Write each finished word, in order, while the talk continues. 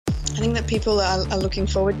think that people are looking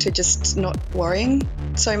forward to just not worrying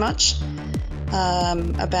so much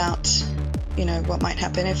about, what might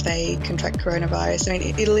happen if they contract coronavirus. I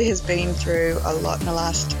mean, Italy has been through a lot in the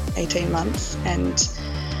last 18 months and,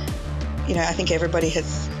 I think everybody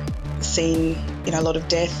has seen, a lot of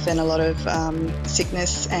death and a lot of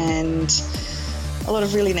sickness and a lot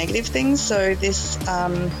of really negative things. So this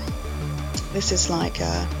is like,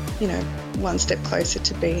 one step closer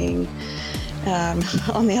to being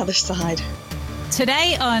on the other side.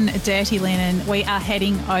 Today on Dirty Linen, we are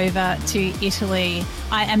heading over to Italy.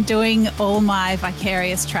 I am doing all my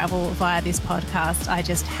vicarious travel via this podcast. I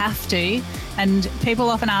just have to. And people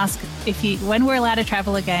often ask, when we're allowed to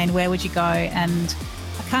travel again, where would you go? And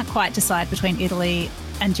I can't quite decide between Italy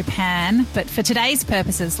and Japan. But for today's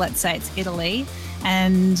purposes, let's say it's Italy.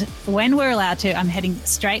 And when we're allowed to, I'm heading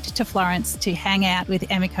straight to Florence to hang out with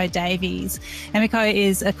Emiko Davies. Emiko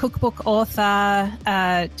is a cookbook author,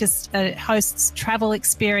 hosts travel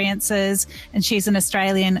experiences, and she's an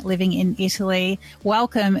Australian living in Italy.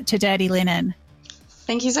 Welcome to Dirty Linen.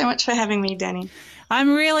 Thank you so much for having me, Danny.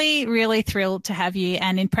 I'm really, really thrilled to have you.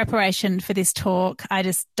 And in preparation for this talk, I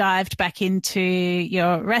just dived back into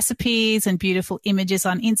your recipes and beautiful images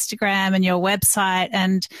on Instagram and your website.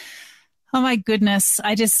 And oh my goodness,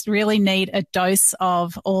 I just really need a dose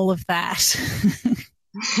of all of that.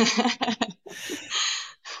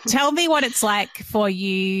 Tell me what it's like for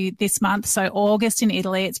you this month. So August in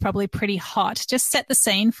Italy, it's probably pretty hot. Just set the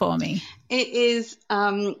scene for me. It is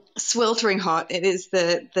sweltering hot. It is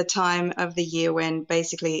the time of the year when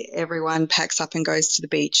basically everyone packs up and goes to the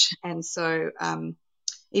beach. And so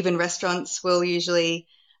even restaurants will usually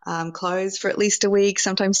close for at least a week,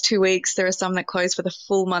 sometimes 2 weeks. There are some that close for the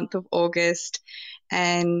full month of August.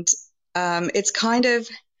 And it's kind of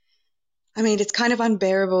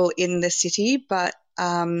unbearable in the city, but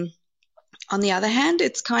on the other hand,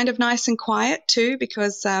 it's kind of nice and quiet too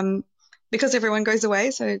because everyone goes away.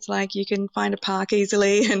 So it's like you can find a park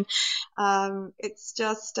easily and it's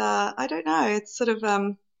just, I don't know, it's sort of,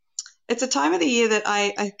 it's a time of the year that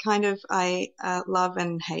I love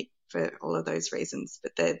and hate for all of those reasons.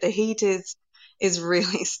 But the heat is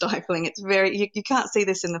really stifling. It's very, you can't see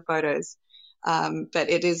this in the photos, but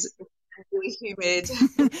it is really humid.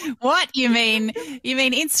 What? You mean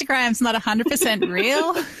Instagram's not 100%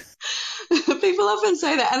 real? People often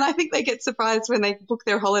say that, and I think they get surprised when they book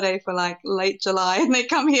their holiday for like late July and they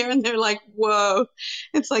come here and they're like, whoa,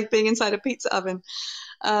 it's like being inside a pizza oven.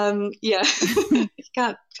 You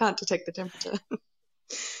can't detect the temperature.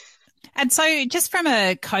 And so just from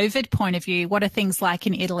a COVID point of view, what are things like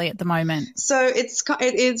in Italy at the moment? So it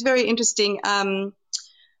is very interesting.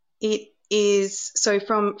 It is so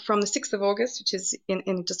from the 6th of August, which is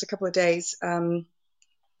in just a couple of days,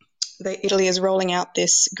 Italy is rolling out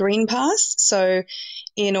this green pass. So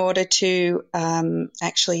in order to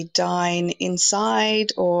actually dine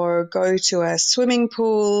inside or go to a swimming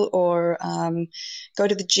pool or go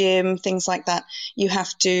to the gym, things like that, you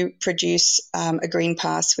have to produce a green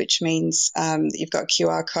pass, which means that you've got a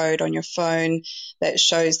QR code on your phone that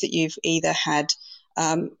shows that you've either had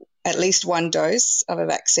at least one dose of a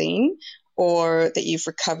vaccine or that you've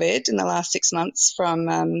recovered in the last 6 months from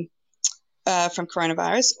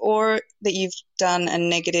coronavirus, or that you've done a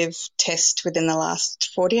negative test within the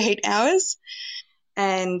last 48 hours.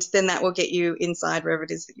 And then that will get you inside wherever it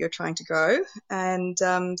is that you're trying to go. And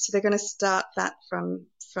so they're going to start that from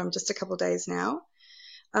just a couple of days now.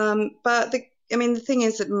 But the thing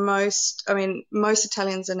is that most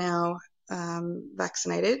Italians are now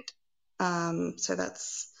vaccinated. So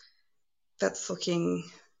that's looking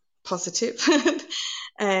positive.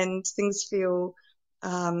 And things feel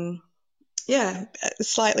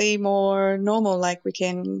slightly more normal, like we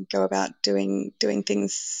can go about doing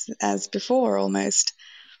things as before almost.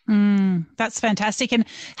 That's fantastic. And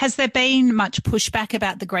has there been much pushback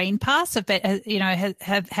about the Green Pass? Has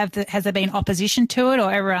there been opposition to it,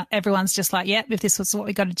 or everyone's just like, yep, if this was what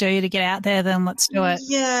we got to do to get out there, then let's do it?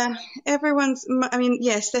 Yeah,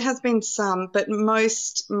 yes, there has been some, but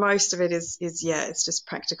most of it is it's just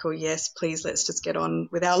practical. Yes, please, let's just get on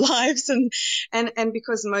with our lives, and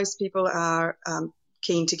because most people are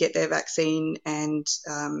keen to get their vaccine and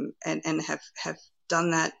have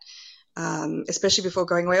done that. Especially before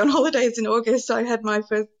going away on holidays in August. I had my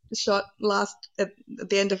first shot at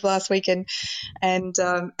the end of last weekend, and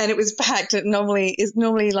it was packed. It is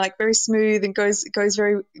normally like very smooth and goes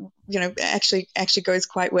very, actually goes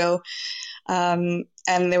quite well. And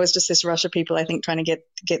there was just this rush of people, I think, trying to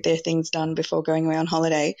get their things done before going away on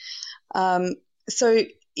holiday. So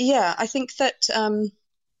yeah, I think that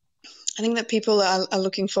people are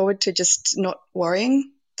looking forward to just not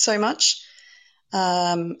worrying so much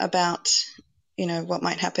about, what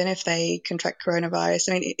might happen if they contract coronavirus.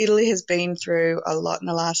 I mean, Italy has been through a lot in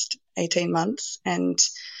the last 18 months, and,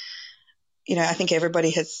 I think everybody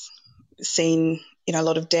has seen, a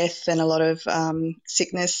lot of death and a lot of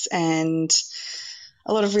sickness and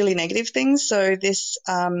a lot of really negative things. So this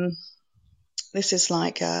is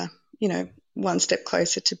like, one step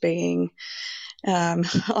closer to being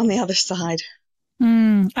on the other side.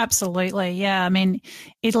 Absolutely. Yeah. I mean,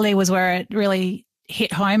 Italy was where it really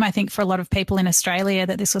hit home, I think, for a lot of people in Australia,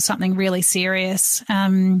 that this was something really serious.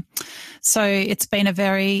 So it's been a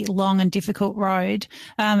very long and difficult road.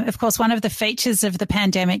 Of course, one of the features of the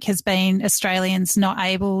pandemic has been Australians not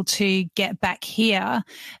able to get back here.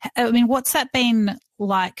 I mean, what's that been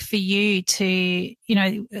like for you to,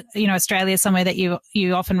 Australia is somewhere that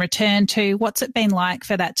you often return to. What's it been like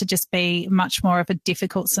for that to just be much more of a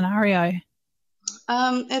difficult scenario?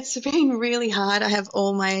 It's been really hard. I have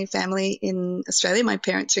all my family in Australia. My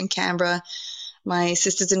parents are in Canberra, my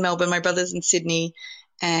sister's in Melbourne, my brother's in Sydney,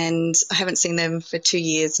 and I haven't seen them for 2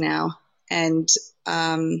 years now. And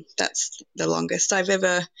that's the longest I've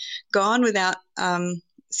ever gone without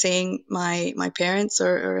seeing my parents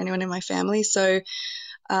or anyone in my family. So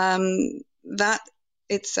that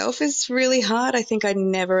itself is really hard. I think I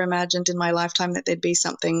never imagined in my lifetime that there'd be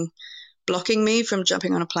something blocking me from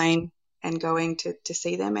jumping on a plane and going to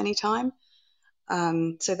see them anytime.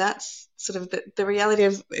 So that's sort of the reality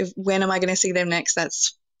of when am I going to see them next.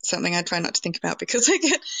 That's something I try not to think about, because I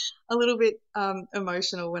get a little bit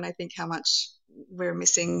emotional when I think how much we're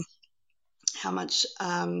missing, how much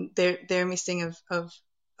they're missing of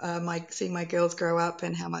seeing my girls grow up,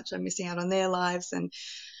 and how much I'm missing out on their lives. And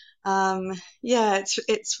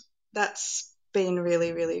that's been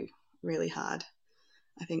really, really, really hard,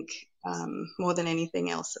 I think, more than anything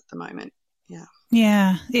else at the moment. Yeah.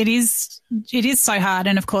 Yeah, it is. It is so hard.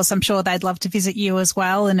 And of course, I'm sure they'd love to visit you as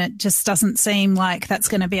well. And it just doesn't seem like that's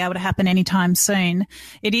going to be able to happen anytime soon.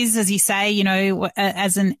 It is, as you say,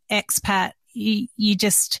 as an expat, you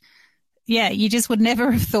just would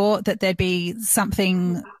never have thought that there'd be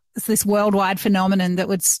something, this worldwide phenomenon that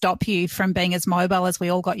would stop you from being as mobile as we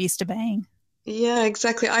all got used to being. Yeah,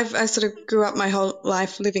 exactly. I sort of grew up my whole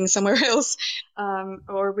life living somewhere else,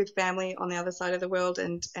 or with family on the other side of the world,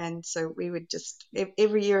 and so we would just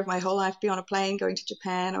every year of my whole life be on a plane going to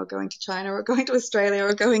Japan or going to China or going to Australia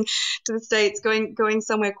or going to the States, going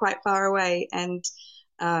somewhere quite far away, and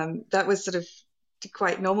that was sort of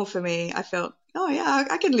quite normal for me. I felt, oh yeah,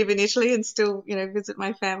 I can live in Italy and still visit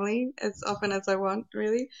my family as often as I want,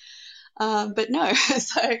 really. But no,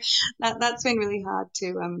 so that's been really hard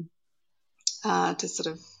to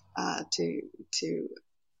sort of to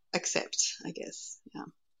accept, I guess.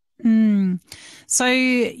 Yeah. So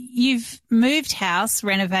you've moved house,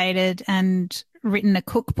 renovated, and written a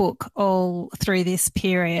cookbook all through this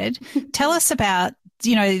period. Tell us about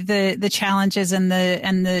the challenges and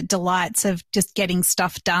the delights of just getting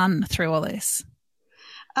stuff done through all this.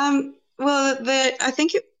 Well, I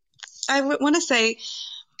think I want to say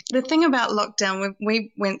the thing about lockdown,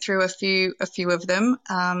 we went through a few of them.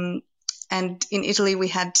 And in Italy, we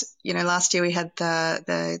had, last year we had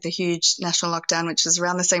the huge national lockdown, which was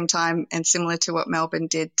around the same time and similar to what Melbourne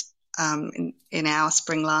did in our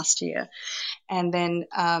spring last year. And then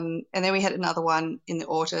we had another one in the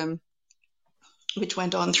autumn, which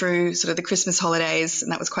went on through sort of the Christmas holidays,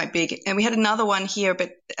 and that was quite big. And we had another one here,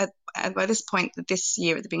 but by this point this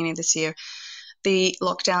year, at the beginning of this year, the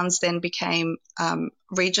lockdowns then became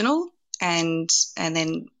regional, and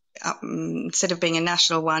then instead of being a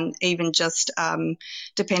national one, even just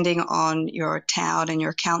depending on your town and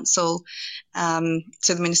your council,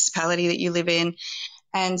 so the municipality that you live in.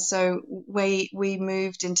 And so we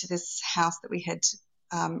moved into this house that we had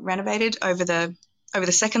renovated over the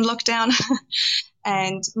second lockdown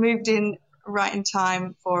and moved in right in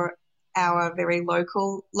time for our very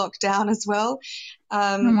local lockdown as well.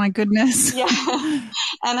 Oh my goodness. Yeah.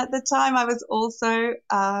 And at the time I was also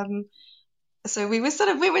so we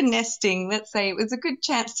were nesting. Let's say it was a good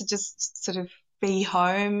chance to just sort of be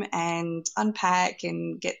home and unpack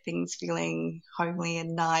and get things feeling homely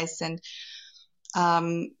and nice. And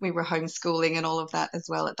we were homeschooling and all of that as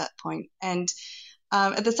well at that point. And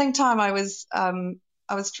at the same time, I was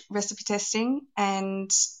recipe testing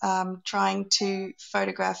and trying to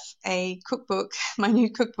photograph a cookbook, my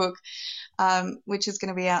new cookbook, which is going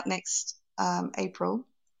to be out next April.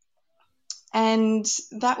 And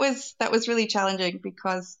that was really challenging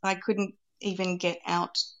because I couldn't even get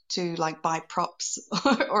out to buy props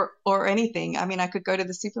or anything. I mean, I could go to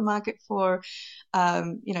the supermarket for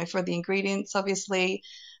the ingredients, obviously,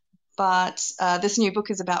 but this new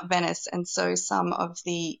book is about Venice, and so some of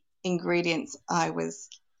the ingredients I was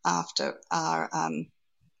after are,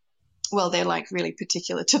 they're like really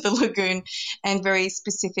particular to the lagoon and very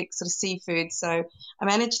specific sort of seafood. So I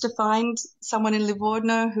managed to find someone in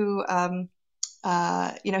Livorno who, who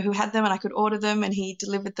had them, and I could order them, and he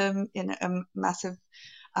delivered them in a massive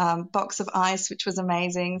box of ice, which was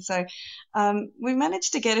amazing. So we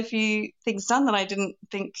managed to get a few things done that I didn't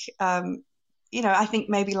think, I think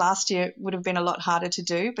maybe last year would have been a lot harder to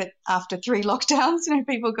do, but after 3 lockdowns,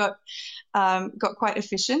 people got quite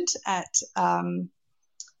efficient at,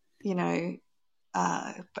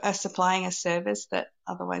 supplying a service that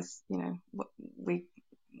otherwise, we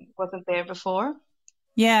wasn't there before.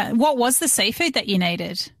 Yeah. What was the seafood that you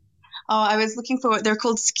needed? Oh, I was looking for, they're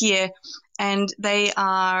called skyr, and they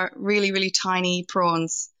are really, really tiny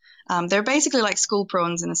prawns. They're basically like school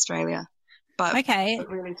prawns in Australia, but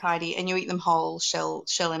really tiny, and you eat them whole, shell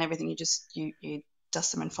and everything. You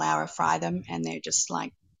dust them in flour, fry them, and they're just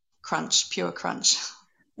like crunch, pure crunch.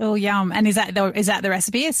 Oh, yum. And is that the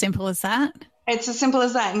recipe, as simple as that? It's as simple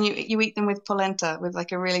as that, and you eat them with polenta, with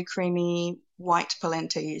like a really creamy white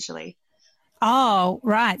polenta usually. Oh,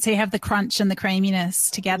 right. So you have the crunch and the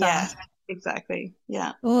creaminess together. Yeah, exactly.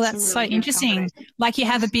 Yeah. Oh, that's really so interesting. Like you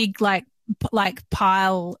have a big like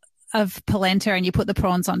pile of polenta and you put the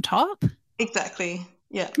prawns on top? Exactly.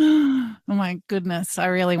 Yeah. Oh my goodness. I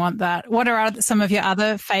really want that. What are some of your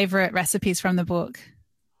other favorite recipes from the book?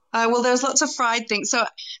 There's lots of fried things.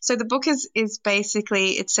 So the book is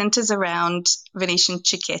basically, it centers around Venetian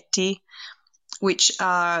cicchetti, which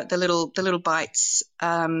are the little bites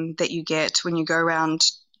that you get when you go around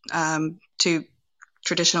to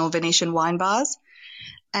traditional Venetian wine bars.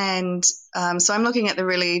 And so I'm looking at the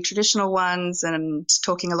really traditional ones and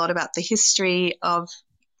talking a lot about the history of,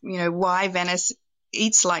 why Venice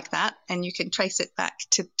eats like that. And you can trace it back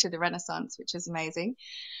to the Renaissance, which is amazing.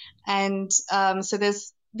 And so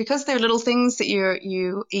because they're little things that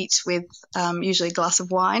you eat with usually a glass of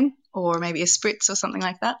wine or maybe a spritz or something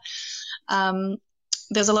like that,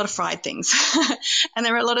 there's a lot of fried things. And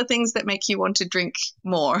there are a lot of things that make you want to drink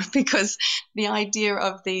more, because the idea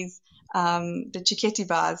of these the cicchetti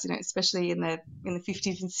bars, especially in the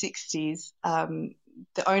 50s and 60s,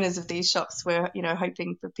 the owners of these shops were,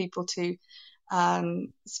 hoping for people to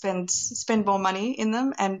spend more money in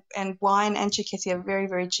them, and wine and cicchetti are very,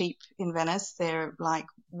 very cheap in Venice. They're like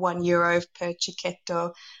 €1 per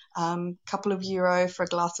cicchetto, couple of euro for a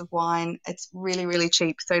glass of wine. It's really, really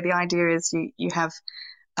cheap. So the idea is you have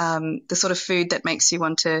the sort of food that makes you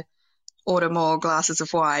want to order more glasses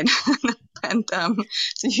of wine. And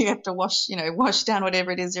so you have to wash down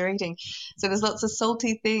whatever it is you're eating. So there's lots of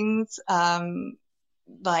salty things,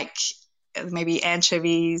 like maybe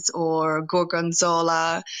anchovies or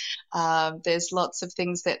gorgonzola. There's lots of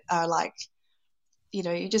things that are like,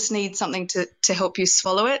 you just need something to help you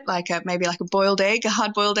swallow it, like maybe like a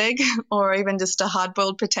hard-boiled egg, or even just a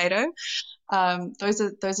hard-boiled potato. Those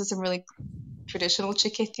are some really traditional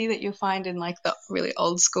cicchetti that you'll find in like the really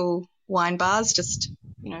old school wine bars, just,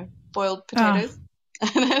 boiled potatoes.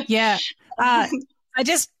 Oh. Yeah.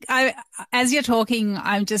 As you're talking,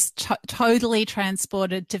 I'm just totally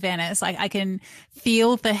transported to Venice. I can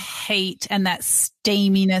feel the heat and that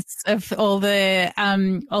steaminess of all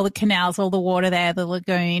the canals, all the water there, the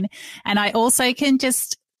lagoon. And I also can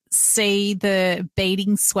just see the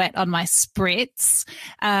beading sweat on my spritz,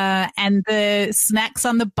 and the snacks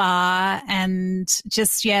on the bar, and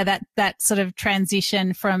just, that sort of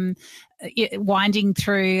transition from winding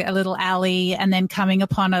through a little alley and then coming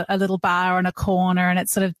upon a little bar on a corner, and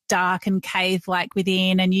it's sort of dark and cave-like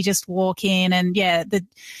within, and you just walk in, and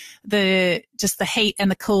the just the heat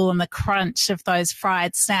and the cool and the crunch of those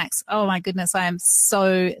fried snacks. Oh my goodness, I am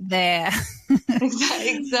so there.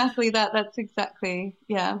 Exactly that. That's exactly,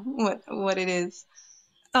 what it is.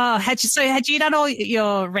 Oh, had you done all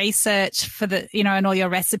your research for the, and all your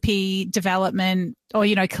recipe development or,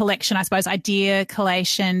 collection, I suppose, idea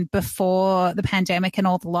collation before the pandemic and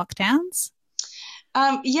all the lockdowns?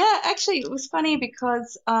 Actually, it was funny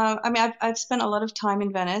because, I've spent a lot of time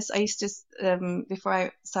in Venice. I used to, before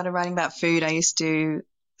I started writing about food, I used to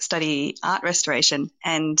study art restoration,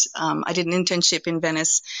 and I did an internship in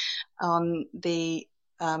Venice on the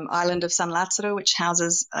island of San Lazzaro, which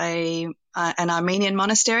houses an Armenian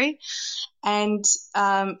monastery. And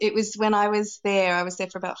it was when I was there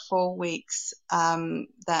for about 4 weeks,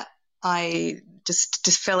 that I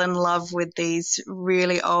just fell in love with these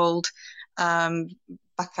really old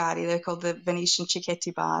Bacardi. They're called the Venetian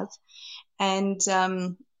cicchetti bars. And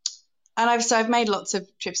I've made lots of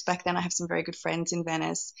trips back then. I have some very good friends in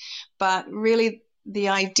Venice. But really the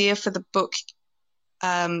idea for the book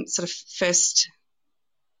sort of first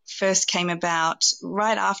first came about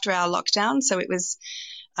right after our lockdown. So it was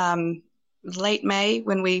late May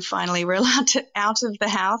when we finally were allowed out of the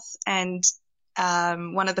house. And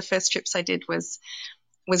one of the first trips I did was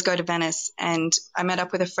go to Venice. And I met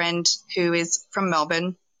up with a friend who is from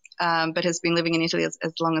Melbourne, but has been living in Italy as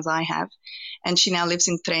long as I have. And she now lives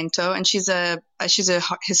in Trento, and she's a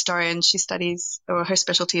historian. She studies, or her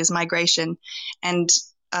specialty is migration, and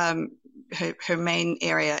her main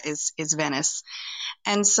area is Venice.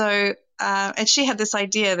 And so, and she had this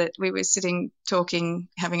idea that we were sitting, talking,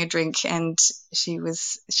 having a drink, and she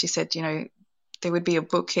said, you know, there would be a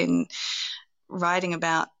book in writing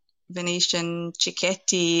about Venetian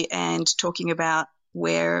cicchetti and talking about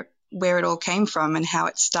where it all came from and how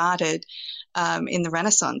it started in the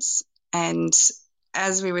Renaissance. And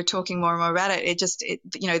as we were talking more and more about it,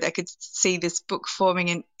 you know, I could see this book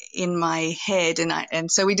forming in my head.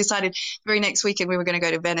 And so we decided the very next weekend we were going to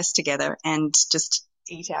go to Venice together and just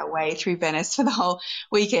eat our way through Venice for the whole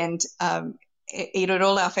weekend, eat at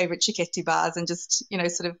all our favorite cicchetti bars and just, you know,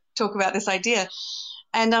 sort of talk about this idea.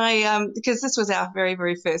 And I, because this was our very,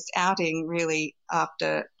 very first outing really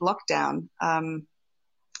after lockdown,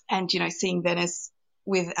 and, you know, seeing Venice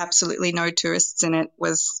with absolutely no tourists in it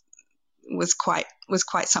was quite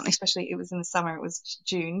something, especially it was in the summer, it was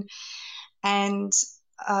June. And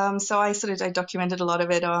so I documented a lot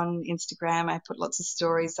of it on Instagram. I put lots of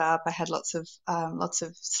stories up. I had lots of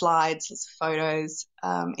slides, lots of photos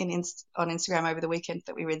on Instagram over the weekend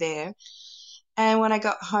that we were there. And when I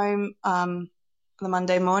got home the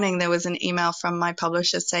Monday morning, there was an email from my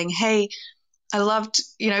publisher saying, "Hey, I loved,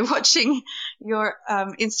 you know, watching your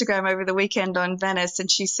Instagram over the weekend on Venice." And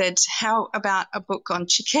she said, "How about a book on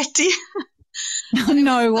cicchetti?"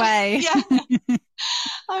 No way. Yeah.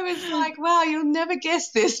 I was like, wow, you'll never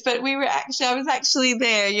guess this, but I was actually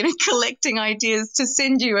there, you know, collecting ideas to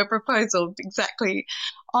send you a proposal exactly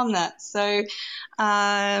on that. So,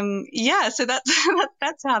 yeah, so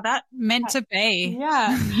that's how that meant to be.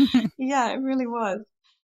 Yeah. Yeah, it really was.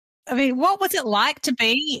 I mean, what was it like to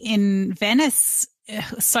be in Venice?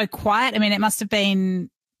 So quiet. I mean, it must have been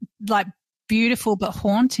like beautiful but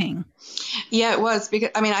haunting. Yeah, it was, because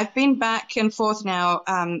I mean, I've been back and forth now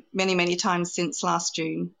many, many times since last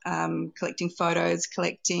June, collecting photos,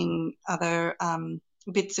 collecting other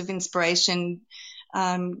bits of inspiration,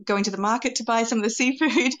 going to the market to buy some of the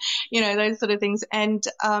seafood, you know, those sort of things. And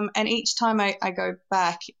each time I go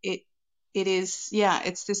back, it is, yeah,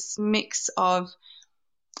 it's this mix of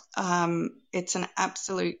it's an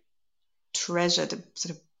absolute treasure to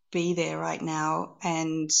sort of be there right now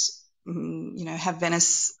and you know, have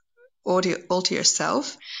Venice all to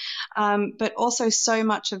yourself. But also so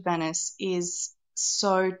much of Venice is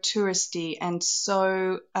so touristy and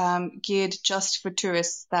so geared just for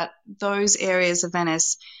tourists that those areas of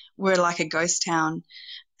Venice were like a ghost town.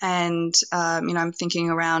 And, you know, I'm thinking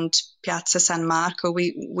around Piazza San Marco.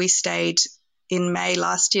 We stayed in May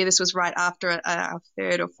last year. This was right after our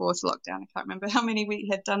third or fourth lockdown. I can't remember how many we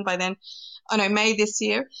had done by then. Oh, no, May this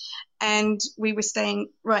year. And we were staying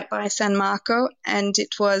right by San Marco, and it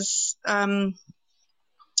was kind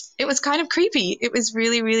of creepy. It was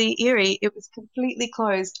really, really eerie. It was completely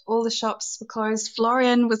closed. All the shops were closed.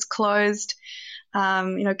 Florian was closed,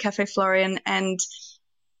 you know, Cafe Florian, and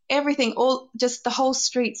everything, just the whole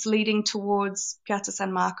streets leading towards Piazza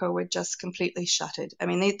San Marco were just completely shuttered. I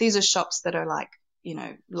mean, these are shops that are like, you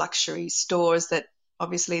know, luxury stores that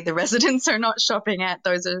obviously the residents are not shopping at.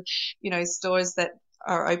 Those are, you know, stores that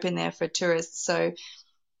are open there for tourists. So,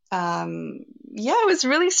 yeah, it was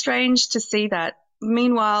really strange to see that.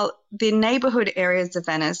 Meanwhile, the neighborhood areas of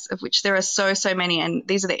Venice, of which there are so many, and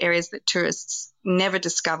these are the areas that tourists never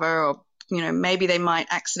discover, or, you know, maybe they might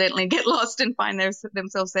accidentally get lost and find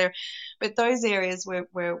themselves there. But those areas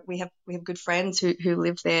where we have good friends who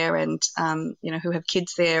live there and, you know, who have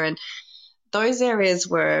kids there, and those areas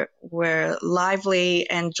were lively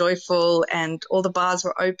and joyful, and all the bars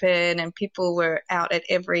were open and people were out at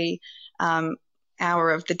every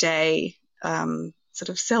hour of the day, sort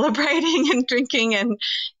of celebrating and drinking and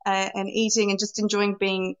eating and just enjoying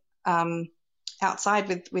being outside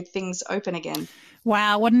with things open again.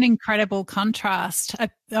 Wow, what an incredible contrast. I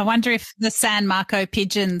wonder if the San Marco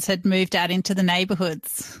pigeons had moved out into the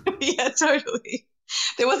neighbourhoods. Yeah, totally.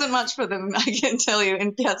 There wasn't much for them, I can tell you,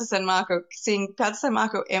 in Piazza San Marco. Seeing Piazza San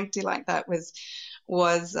Marco empty like that was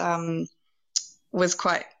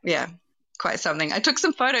quite something. I took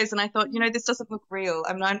some photos and I thought, you know, this doesn't look real.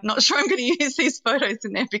 I'm not sure I'm going to use these photos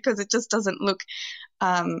in there because it just doesn't look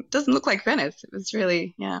like Venice. It was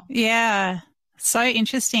really, yeah. Yeah. So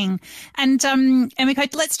interesting. And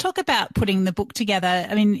Emiko, let's talk about putting the book together.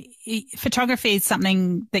 I mean, photography is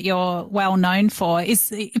something that you're well known for.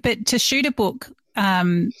 But to shoot a book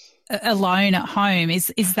alone at home,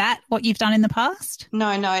 is that what you've done in the past?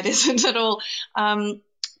 No, it isn't at all.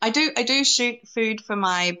 I do shoot food for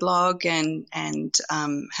my blog and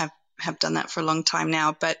have done that for a long time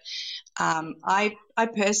now. But I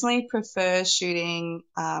personally prefer shooting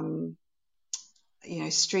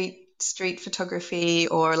street photography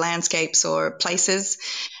or landscapes or places.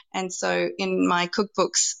 And so in my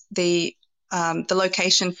cookbooks, the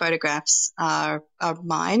location photographs are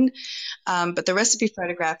mine, but the recipe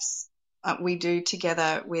photographs we do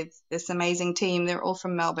together with this amazing team. They're all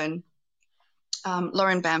from Melbourne.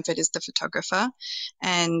 Lauren Bamford is the photographer,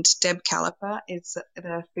 and Deb Caliper is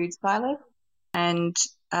the food stylist. And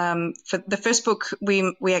for the first book,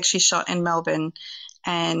 we actually shot in Melbourne,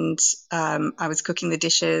 and I was cooking the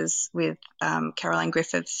dishes with Caroline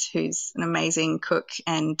Griffiths, who's an amazing cook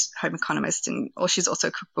and home economist, or she's also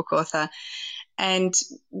a cookbook author. And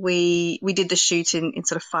we did the shoot in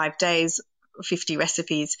sort of 5 days, 50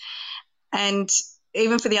 recipes. And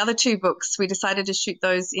even for the other 2 books, we decided to shoot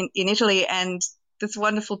those in Italy, and this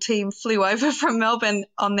wonderful team flew over from Melbourne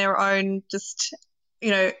on their own, just,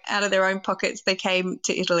 out of their own pockets. They came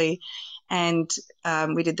to Italy, and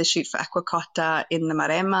we did the shoot for Acquacotta in the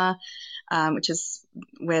Maremma, which is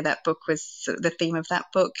where that book was, the theme of that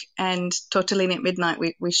book. And Tortellini at Midnight,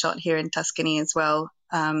 we shot here in Tuscany as well,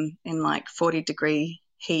 in like 40-degree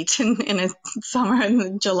heat in a summer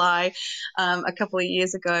in July, a couple of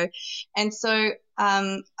years ago. And so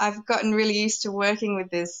I've gotten really used to working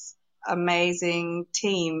with this amazing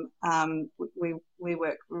team. We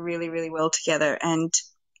work really, really well together. And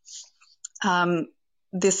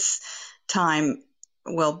this time,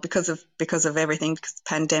 well, because of everything, because of the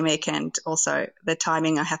pandemic and also the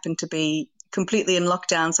timing, I happened to be completely in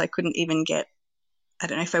lockdown, so I couldn't even I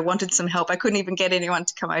don't know if I wanted some help, I couldn't even get anyone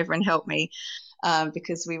to come over and help me.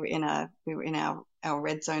 Because we were in our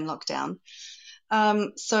red zone lockdown.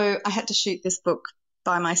 So I had to shoot this book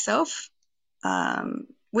by myself,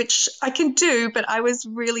 which I can do, but I was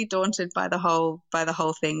really daunted by the whole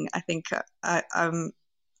thing. I think I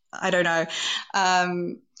don't know.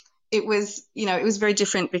 It was very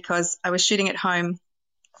different because I was shooting at home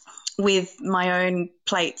with my own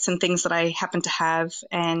plates and things that I happen to have,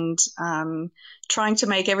 and trying to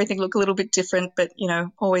make everything look a little bit different, but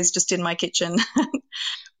always just in my kitchen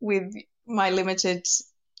with my limited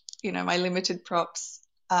props.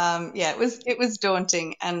 It was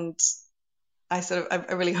daunting, and I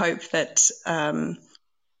really hope that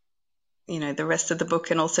the rest of the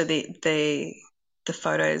book and also the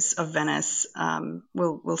photos of Venice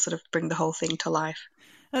will sort of bring the whole thing to life.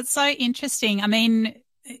 That's so interesting. I mean,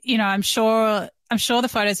 I'm sure the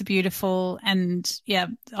photos are beautiful, and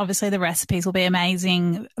obviously the recipes will be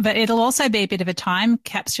amazing, but it'll also be a bit of a time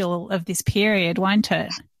capsule of this period, won't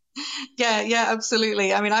it? Yeah,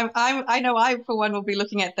 absolutely. I mean, I know I for one will be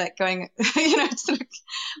looking at that, going, sort of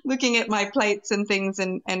looking at my plates and things,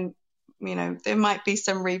 and there might be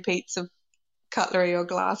some repeats of cutlery or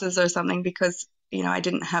glasses or something, because I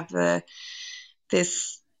didn't have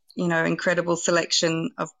this incredible selection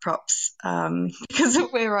of props because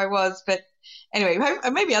of where I was. But anyway,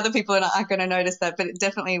 maybe other people aren't going to notice that, but it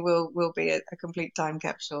definitely will be a complete time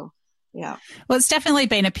capsule. Yeah. Well, it's definitely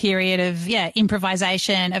been a period of,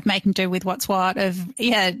 improvisation, of making do with what's what,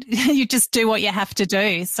 you just do what you have to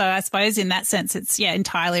do. So I suppose in that sense, it's,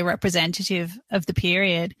 entirely representative of the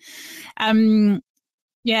period. Emiko,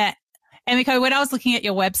 when I was looking at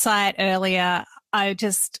your website earlier, I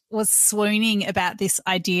just was swooning about this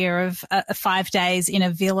idea of 5 days in a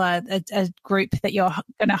villa, a group that you're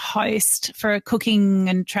going to host for a cooking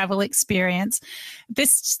and travel experience.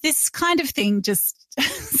 This kind of thing just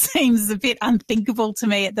seems a bit unthinkable to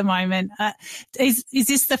me at the moment. Is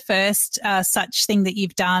this the first such thing that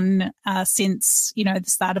you've done since, the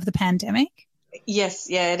start of the pandemic? Yes,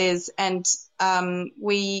 it is. And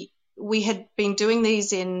we had been doing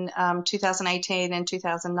these in 2018 and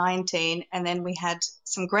 2019, and then we had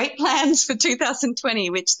some great plans for 2020,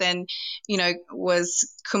 which then, was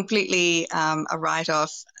completely a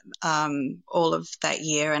write-off all of that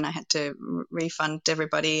year, and I had to refund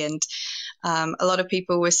everybody. And a lot of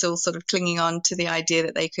people were still sort of clinging on to the idea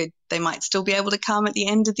that they might still be able to come at the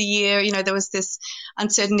end of the year. There was this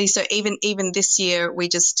uncertainty. So even this year, we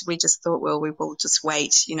just thought, well, we will just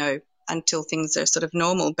wait, until things are sort of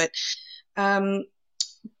normal. But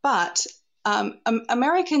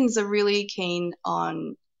Americans are really keen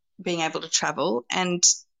on being able to travel, and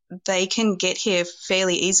they can get here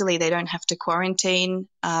fairly easily. They don't have to quarantine.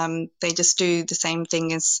 They just do the same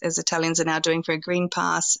thing as Italians are now doing for a green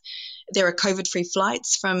pass. There are COVID-free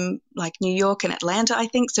flights from like New York and Atlanta, I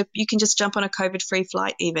think. So you can just jump on a COVID-free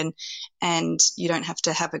flight even, and you don't have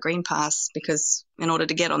to have a green pass, because in order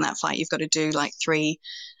to get on that flight, you've got to do like 3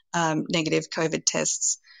 negative COVID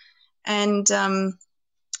tests. And so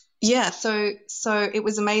it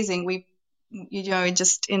was amazing.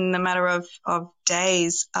 Just in the matter of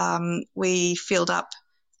days, we filled up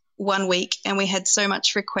 1 week, and we had so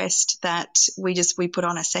much request that we put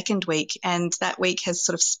on a second week, and that week has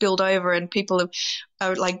sort of spilled over, and people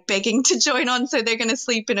are like begging to join on. So they're going to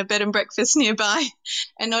sleep in a bed and breakfast nearby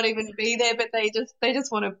and not even be there, but they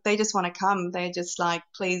just want to come. They're just like,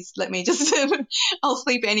 please let me just, I'll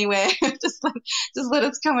sleep anywhere. just let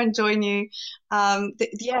us come and join you.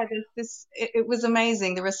 It was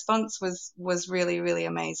amazing. The response was really, really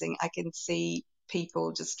amazing. I can see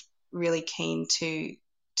people just really keen to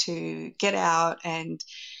get out and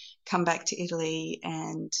come back to Italy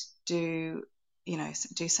and do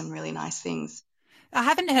some really nice things. I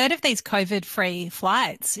haven't heard of these COVID-free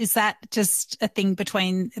flights. Is that just a thing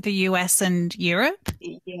between the US and Europe?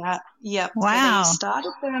 Yeah. Wow.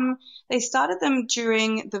 So they started them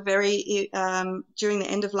during the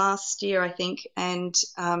end of last year, I think. And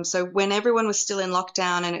so when everyone was still in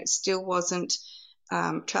lockdown and it still wasn't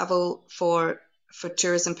travel for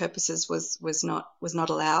tourism purposes was not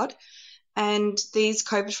allowed. And these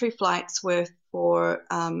COVID-free flights were for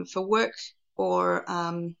work, or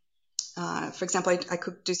for example, I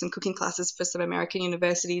could do some cooking classes for some American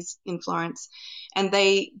universities in Florence, and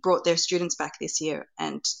they brought their students back this year,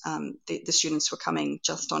 and the students were coming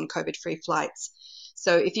just on COVID-free flights.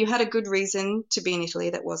 So if you had a good reason to be in Italy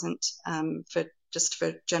that wasn't for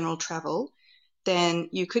general travel, then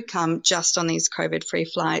you could come just on these COVID-free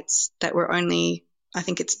flights that were only, I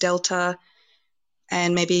think it's Delta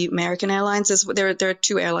and maybe American Airlines. There are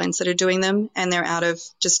 2 airlines that are doing them, and they're out of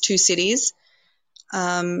just 2 cities.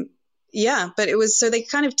 But it was, so they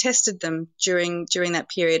kind of tested them during that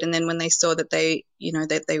period, and then when they saw that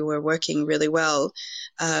that they were working really well,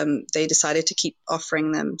 they decided to keep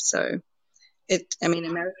offering them. So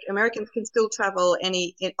Americans can still travel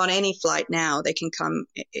on any flight now. They can come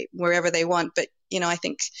wherever they want, but I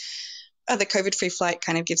think the COVID-free flight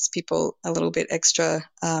kind of gives people a little bit extra,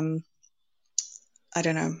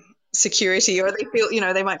 security, or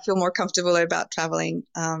they might feel more comfortable about traveling,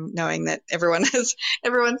 knowing that everyone's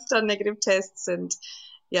done negative tests. And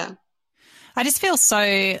yeah, I just feel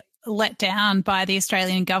so let down by the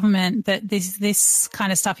Australian government that this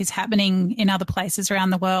kind of stuff is happening in other places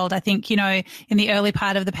around the world. I think, in the early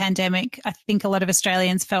part of the pandemic, I think a lot of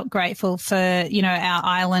Australians felt grateful for, our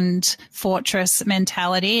island fortress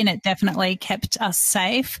mentality, and it definitely kept us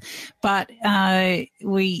safe. But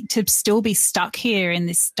to still be stuck here in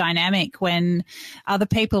this dynamic when other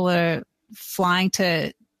people are flying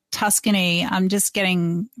to Tuscany, I'm just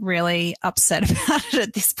getting really upset about it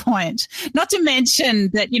at this point. Not to mention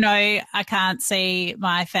that, I can't see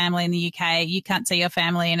my family in the UK. You can't see your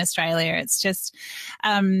family in Australia. It's just,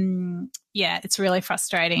 it's really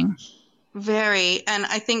frustrating. Very. And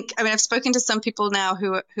I think, I've spoken to some people now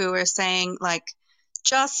who are saying, like,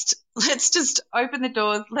 let's just open the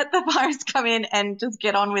doors, let the virus come in and just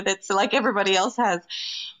get on with it. So like everybody else has.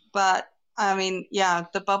 But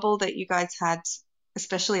the bubble that you guys had,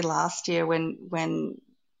 especially last year when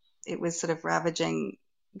it was sort of ravaging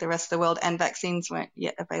the rest of the world and vaccines weren't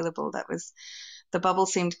yet available, the bubble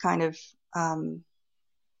seemed kind of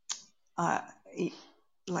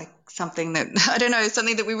like something that, I don't know,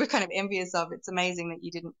 something that we were kind of envious of. It's amazing that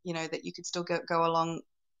you didn't, that you could still go along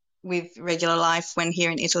with regular life when here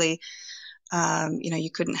in Italy,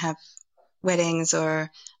 you couldn't have weddings or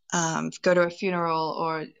go to a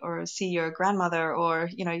funeral or see your grandmother, or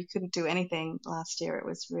you couldn't do anything last year. It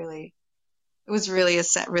was really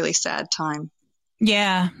a really sad time.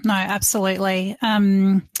 Yeah, no, absolutely.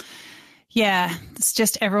 It's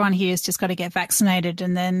just everyone here has just got to get vaccinated,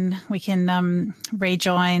 and then we can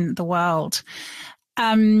rejoin the world.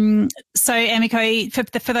 So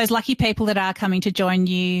Emiko, for those lucky people that are coming to join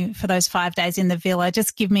you for those 5 days in the villa,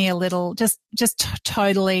 just give me a little, just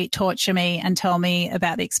totally torture me and tell me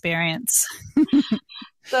about the experience.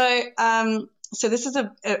 So this is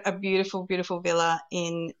a beautiful, beautiful villa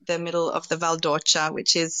in the middle of the Val d'Orcia,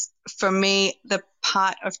 which is, for me, the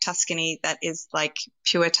part of Tuscany that is like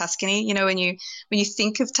pure Tuscany. When you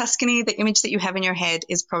think of Tuscany, the image that you have in your head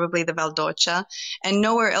is probably the Val d'Orcia, and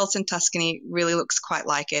nowhere else in Tuscany really looks quite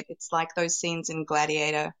like it. It's like those scenes in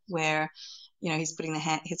Gladiator where, he's putting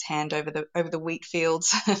his hand over the wheat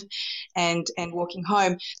fields and walking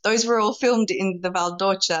home. Those were all filmed in the Val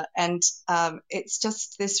d'Orcia, and it's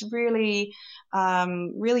just this really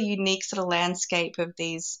really unique sort of landscape of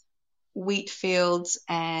these wheat fields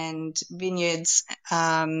and vineyards,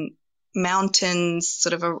 mountains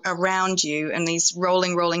sort of around you, and these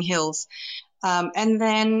rolling hills. And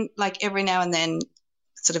then, like, every now and then,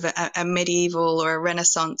 sort of a medieval or a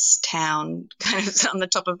Renaissance town kind of on the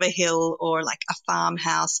top of a hill, or like a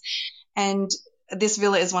farmhouse. And this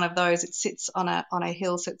villa is one of those. It sits on a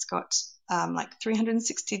hill, so it's got like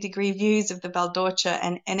 360-degree views of the Val d'Orcia,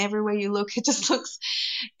 and everywhere you look, it just looks,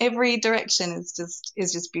 every direction is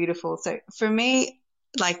just beautiful. So for me,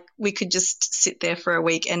 like, we could just sit there for a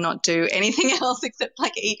week and not do anything else except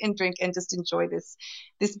like eat and drink and just enjoy this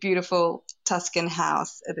beautiful Tuscan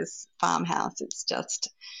house, this farmhouse. It's just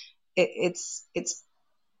it's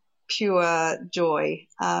pure joy.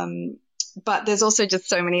 But there's also just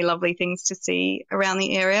so many lovely things to see around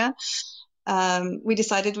the area. We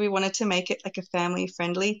decided we wanted to make it like a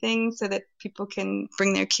family-friendly thing, so that people can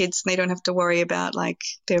bring their kids and they don't have to worry about like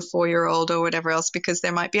their 4-year-old or whatever else, because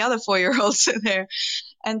there might be other 4-year-olds there.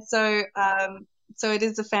 And so it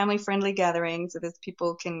is a family-friendly gathering, so there's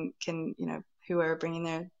people can who are bringing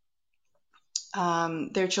their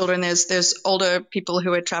children. There's older people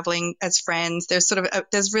who are traveling as friends. There's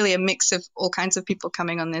there's really a mix of all kinds of people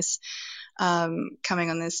coming on this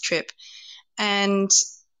trip. And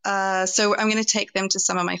so I'm going to take them to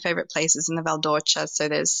some of my favorite places in the Val d'Orcia. So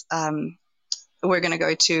we're going to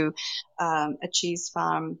go to a cheese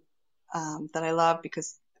farm that I love,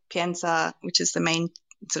 because Pienza, which is the main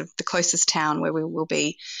sort of the closest town where we will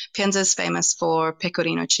be, Pienza is famous for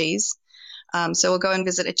pecorino cheese. So we'll go and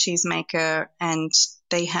visit a cheesemaker, and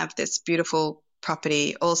they have this beautiful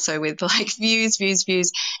property also with like views,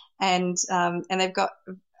 and they've got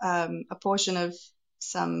a portion of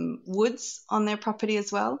some woods on their property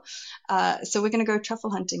as well. So we're going to go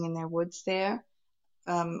truffle hunting in their woods there.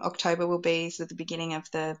 October will be sort of the beginning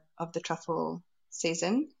of the truffle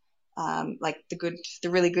season, like the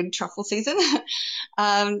really good truffle season.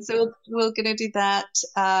 So we're going to do that.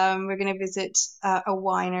 We're going to visit a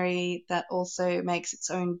winery that also makes its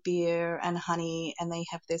own beer and honey, and they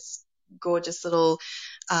have this gorgeous little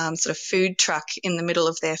sort of food truck in the middle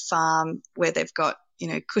of their farm, where they've got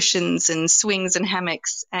cushions and swings and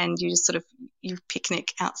hammocks, and you just you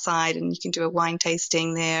picnic outside, and you can do a wine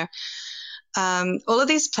tasting there. All of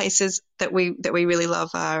these places that we really love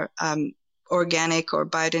are organic or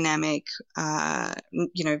biodynamic,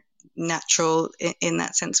 natural in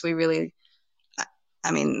that sense. We really,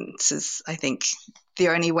 this is, I think, the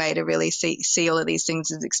only way to really see all of these things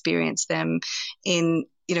is experience them in,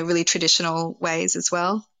 really traditional ways as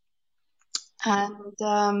well.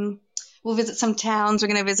 And we'll visit some towns. We're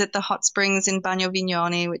going to visit the hot springs in Bagno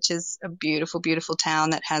Vignone, which is a beautiful, beautiful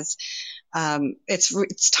town that has,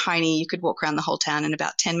 it's tiny. You could walk around the whole town in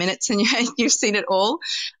about 10 minutes and you've seen it all.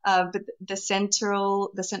 But the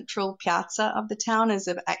central piazza of the town is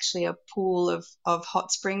actually a pool of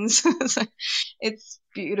hot springs. So it's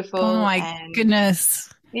beautiful. Oh my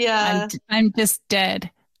goodness. Yeah. I'm just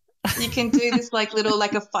dead. You can do this like a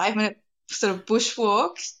 5-minute sort of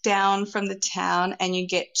bushwalk down from the town, and you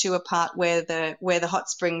get to a part where the hot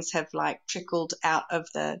springs have like trickled out of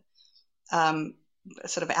the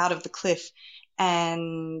sort of out of the cliff,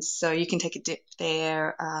 and so you can take a dip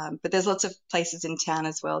there. But there's lots of places in town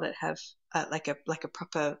as well that have like a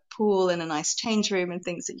proper pool and a nice change room and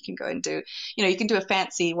things that you can go and do. You can do a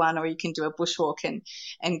fancy one, or you can do a bushwalk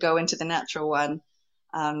and go into the natural one.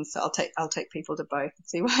 So I'll take people to both and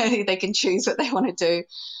see why they can choose what they want to do.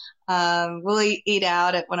 We'll eat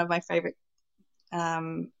out at one of my favorite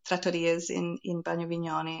trattorias in Bagno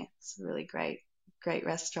Vignone. It's a really great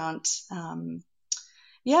restaurant.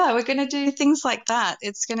 We're going to do things like that.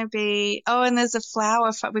 It's going to be, and there's a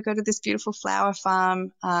flower farm. We go to this beautiful flower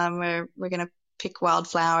farm where we're going to pick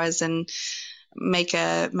wildflowers and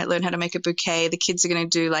learn how to make a bouquet. The kids are going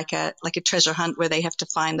to do like a treasure hunt where they have to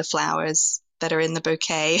find the flowers that are in the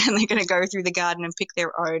bouquet, and they're going to go through the garden and pick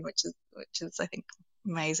their own, which is I think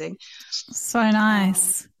amazing. So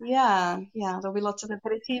nice. There'll be lots of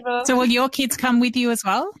aperitivo. So will your kids come with you as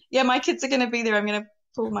well? Yeah, my kids are going to be there. I'm going to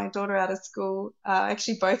pull my daughter out of school.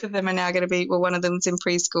 Actually, both of them are now going to be, one of them's in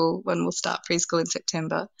preschool. One will start preschool in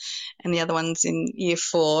September, and the other one's in year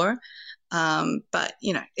 4. But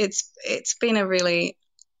it's been a really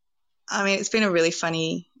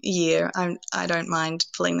funny year. I don't mind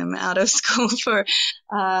pulling them out of school for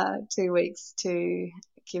 2 weeks to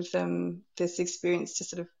give them this experience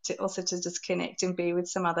to also to just connect and be with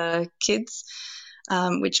some other kids.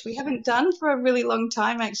 which we haven't done for a really long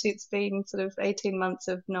time. Actually, it's been sort of 18 months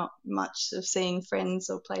of not much of seeing friends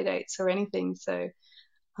or play dates or anything. So,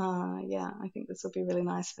 I think this will be really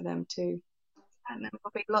nice for them too. And then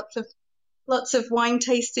there'll be lots of wine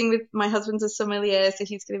tasting with my husband's a sommelier, so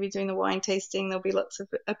he's going to be doing the wine tasting. There'll be lots of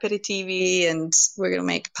aperitivi, and we're going to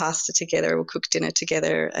make pasta together. We'll cook dinner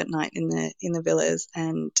together at night in the villas,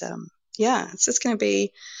 and it's just going to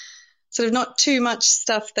be sort of not too much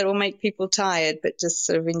stuff that will make people tired, but just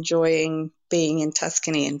sort of enjoying being in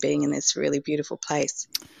Tuscany and being in this really beautiful place.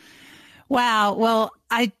 Wow. Well,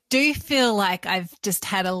 I do feel like I've just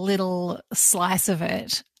had a little slice of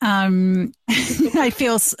it. I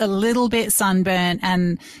feel a little bit sunburnt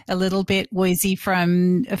and a little bit woozy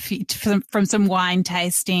from some wine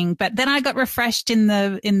tasting, but then I got refreshed in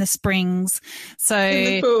the springs. So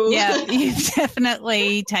yeah, you've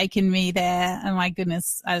definitely taken me there. Oh my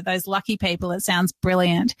goodness, those lucky people! It sounds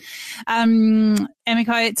brilliant.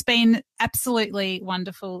 Emiko, it's been absolutely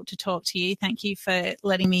wonderful to talk to you. Thank you for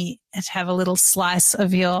letting me have a little slice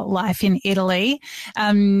of your life in Italy.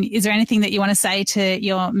 Is there anything that you want to say to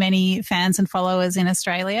your many fans and followers in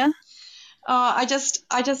Australia? I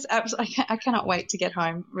cannot wait to get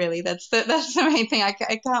home. Really, that's the main thing. I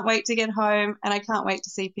can't wait to get home, and I can't wait to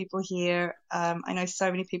see people here. I know so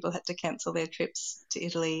many people had to cancel their trips to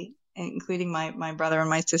Italy, including my brother and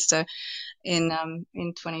my sister in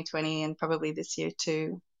 2020 and probably this year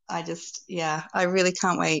too. I really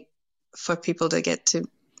can't wait for people to get to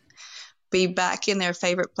be back in their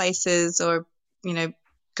favorite places, or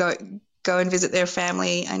go and visit their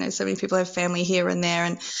family. I know so many people have family here and there,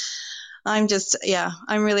 and I'm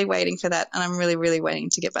really waiting for that, and I'm really, really waiting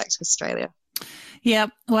to get back to Australia. Yeah,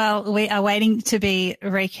 well, we are waiting to be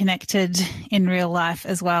reconnected in real life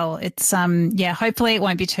as well. It's hopefully it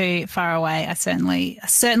won't be too far away. I certainly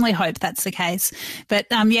hope that's the case. But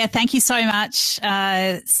thank you so much.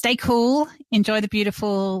 Stay cool. Enjoy the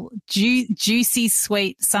beautiful, juicy,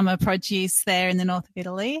 sweet summer produce there in the north of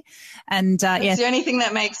Italy. And it's the only thing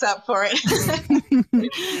that makes up for it.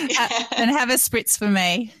 And have a spritz for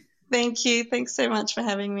me. Thank you. Thanks so much for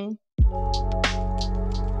having me.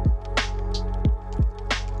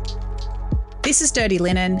 This is Dirty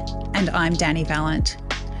Linen, and I'm Dani Valent.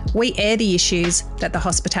 We air the issues that the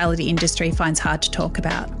hospitality industry finds hard to talk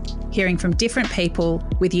about, hearing from different people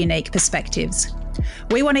with unique perspectives.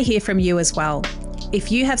 We want to hear from you as well.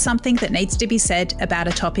 If you have something that needs to be said about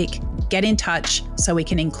a topic, get in touch so we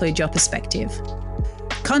can include your perspective.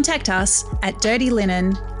 Contact us at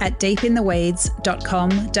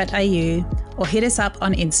dirtyLinen@deepintheweeds.com.au or hit us up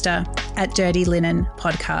on Insta at Dirty Linen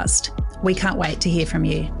Podcast. We can't wait to hear from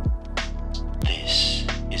you. This